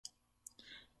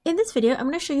In this video, I'm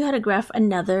going to show you how to graph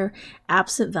another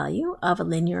absolute value of a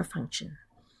linear function.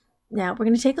 Now, we're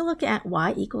going to take a look at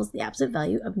y equals the absolute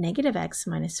value of negative x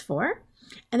minus 4.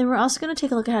 And then we're also going to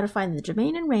take a look at how to find the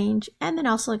domain and range, and then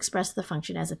also express the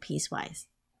function as a piecewise.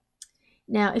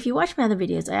 Now, if you watch my other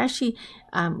videos, I actually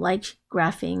like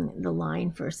graphing the line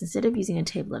first instead of using a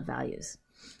table of values.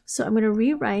 So I'm going to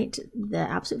rewrite the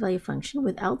absolute value function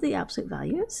without the absolute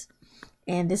values.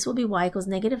 And this will be y equals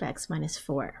negative x minus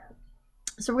 4.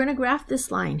 So we're going to graph this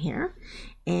line here,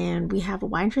 and we have a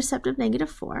y-intercept of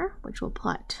negative 4, which we'll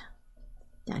plot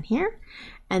down here,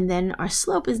 and then our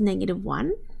slope is negative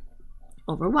 1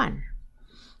 over 1.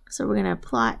 So we're going to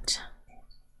plot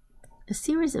a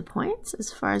series of points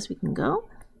as far as we can go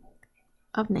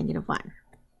of negative 1.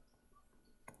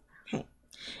 Okay,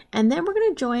 and then we're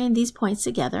going to join these points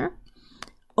together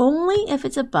only if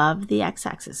it's above the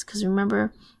x-axis, because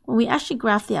remember, when we actually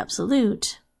graph the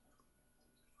absolute,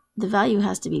 the value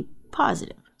has to be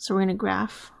positive. So we're going to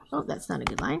graph, oh, that's not a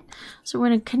good line. So we're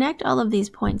going to connect all of these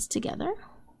points together.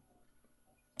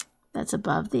 That's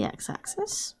above the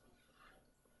x-axis.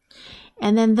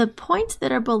 And then the points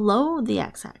that are below the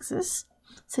x-axis,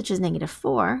 such as negative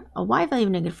 4, a y value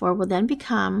of negative 4 will then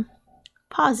become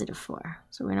positive 4.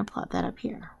 So we're going to plot that up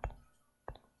here.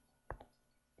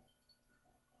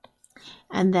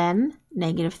 And then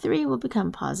negative 3 will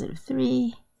become positive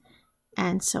 3,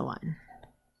 and so on.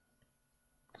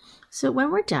 So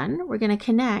when we're done, we're going to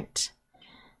connect,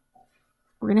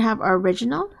 we're going to have our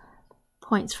original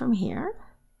points from here,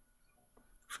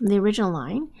 from the original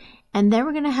line, and then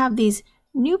we're going to have these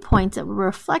new points that were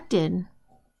reflected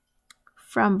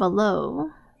from below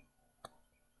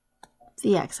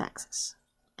the x-axis.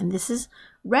 And this is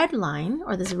red line,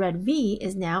 or this red V,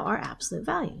 is now our absolute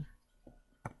value.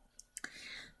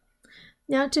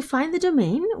 Now to find the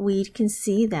domain, we can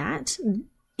see that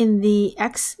in the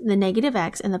negative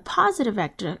x and the positive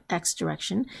x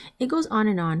direction, it goes on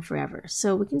and on forever.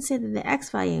 So we can say that the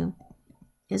x value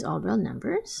is all real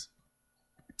numbers.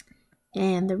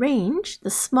 And the range, the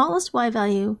smallest y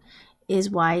value is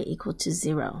y equal to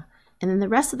 0. And then the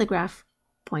rest of the graph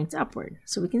points upward.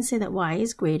 So we can say that y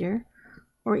is greater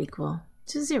or equal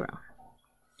to 0.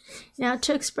 Now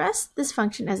to express this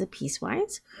function as a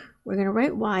piecewise, we're going to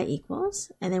write y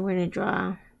equals, and then we're going to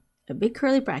draw a big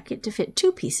curly bracket to fit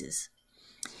two pieces.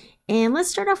 And let's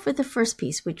start off with the first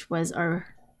piece, which was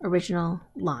our original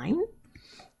line.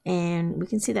 And we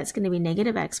can see that's going to be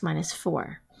negative x minus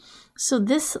 4. So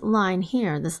this line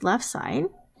here, this left side,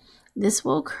 this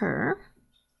will occur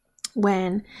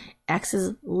when x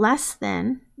is less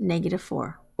than negative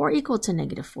 4 or equal to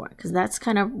negative 4, because that's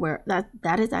kind of where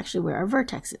that is actually where our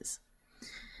vertex is.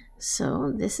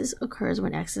 So this occurs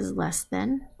when x is less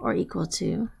than or equal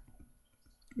to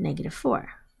negative 4.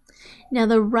 Now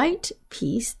the right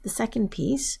piece, the second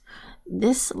piece,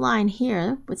 this line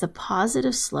here with a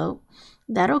positive slope,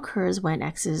 that occurs when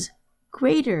x is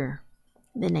greater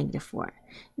than negative 4.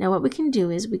 Now what we can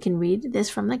do is we can read this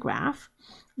from the graph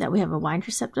that we have a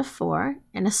y-intercept of 4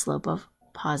 and a slope of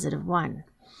positive 1.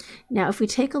 Now if we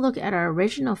take a look at our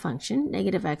original function,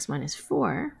 negative x minus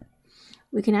 4,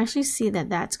 we can actually see that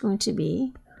that's going to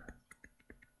be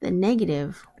the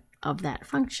negative of that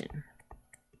function.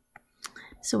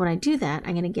 So when I do that,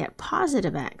 I'm going to get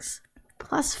positive x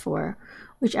plus 4,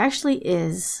 which actually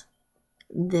is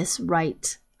this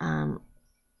right, the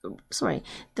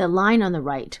line on the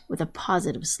right with a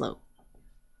positive slope.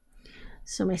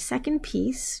 So my second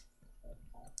piece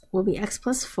will be x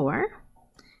plus 4,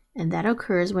 and that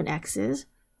occurs when x is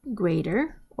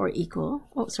greater or equal,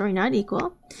 not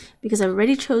equal, because I've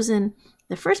already chosen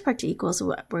the first part to equal,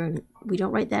 so we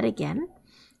don't write that again.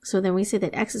 So then we say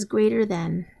that x is greater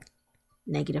than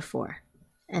negative 4,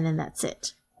 and then that's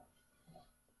it.